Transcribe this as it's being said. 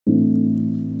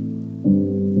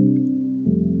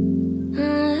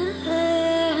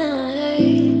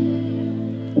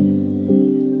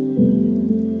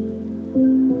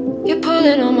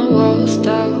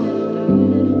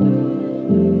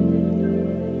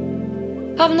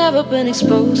I've never been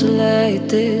exposed like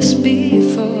this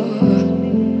before.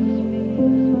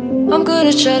 I'm good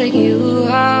at shutting you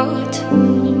out.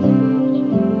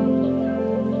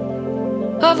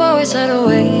 I've always had a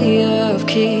way of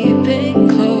keeping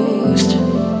closed.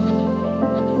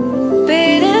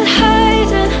 Beating,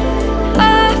 hiding,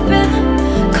 I've been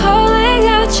calling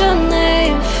out your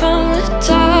name from the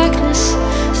darkness,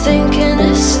 thinking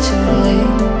it's too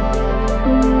late.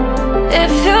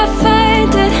 If you'll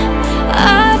find it,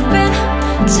 I've been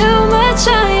too much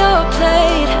on your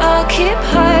plate. I'll keep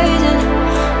hiding,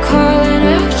 calling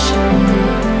out your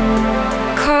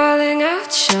name, calling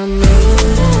out your name.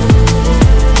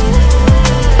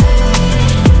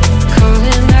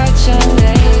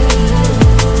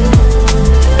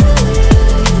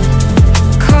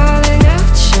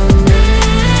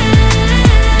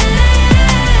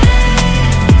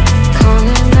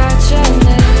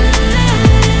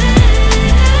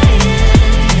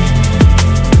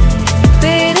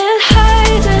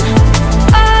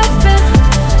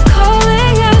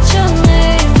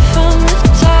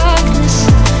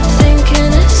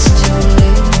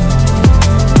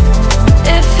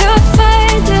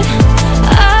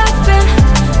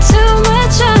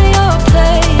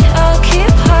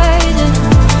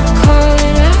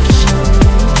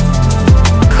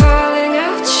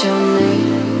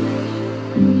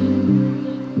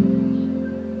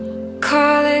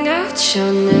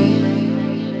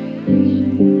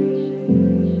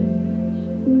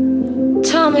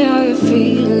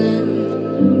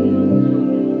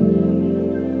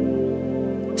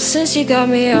 Since you got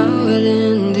me out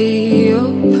in the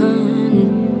open,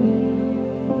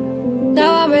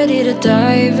 now I'm ready to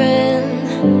dive in.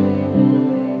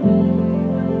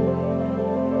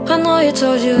 I know you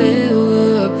told you it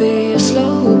would be a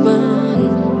slow